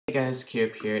Hey guys,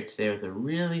 Kirp here today with a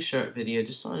really short video.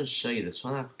 Just wanted to show you this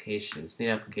one application. This neat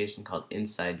application called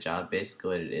Inside Job. Basically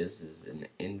what it is an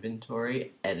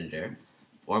inventory editor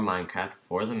for Minecraft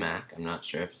for the Mac. I'm not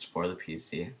sure if it's for the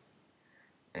PC,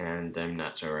 and I'm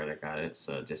not sure where I got it,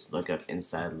 so just look up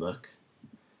Inside Look.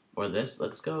 For this,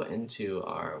 let's go into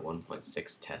our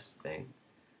 1.6 test thing.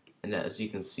 And as you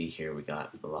can see here, we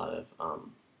got a lot of,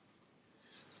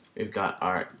 we've got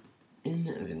our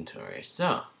inventory.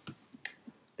 So,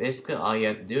 basically, all you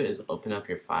have to do is open up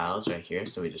your files right here.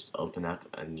 So we just open up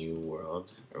a new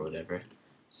world or whatever.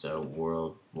 So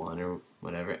world 1 or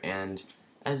whatever. And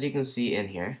as you can see in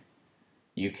here,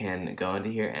 you can go into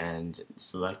here and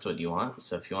select what you want.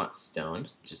 So if you want stone,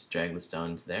 just drag the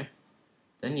stone to there.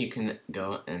 Then you can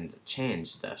go and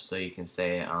change stuff. So you can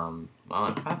say, I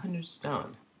want 500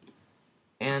 stone.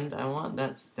 And I want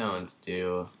that stone to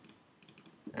do,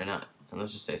 or not, and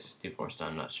let's just say 64 stone.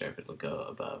 I'm not sure if it'll go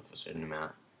above a certain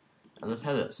amount. And let's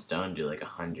have that stone do like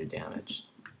 100 damage.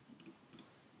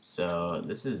 So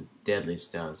this is deadly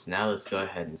stone. So now let's go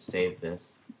ahead and save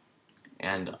this.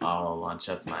 And I'll launch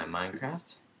up my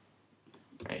Minecraft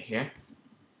right here.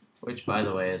 Which, by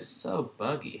the way, is so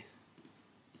buggy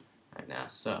right now.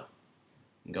 So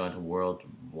I'm going to world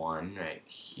 1 right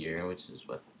here, which is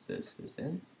what this is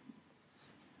in.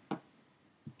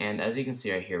 And as you can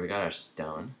see right here, we got our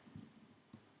stone,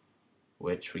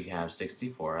 which we have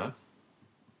 64 of.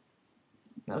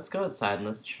 Now let's go outside and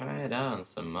let's try it out on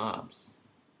some mobs.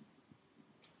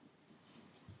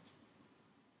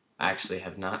 I actually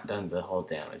have not done the whole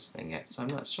damage thing yet, so I'm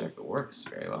not sure if it works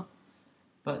very well.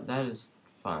 But that is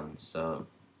fun, so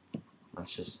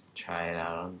let's just try it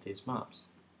out on these mobs.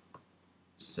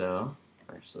 So,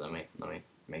 actually let me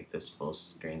make this full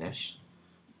screenish.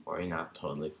 Or not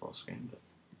totally full screen, but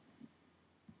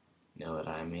you know what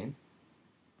I mean.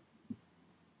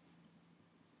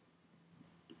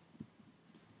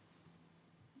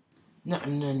 No.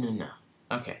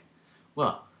 Okay.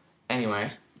 Well,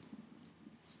 anyway,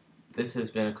 this has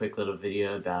been a quick little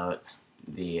video about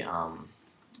the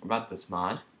about this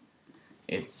mod.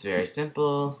 It's very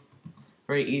simple,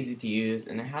 very easy to use,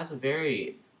 and it has a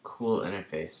very cool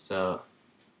interface. So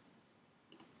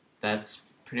that's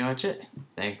pretty much it.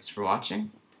 Thanks for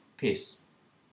watching. Peace.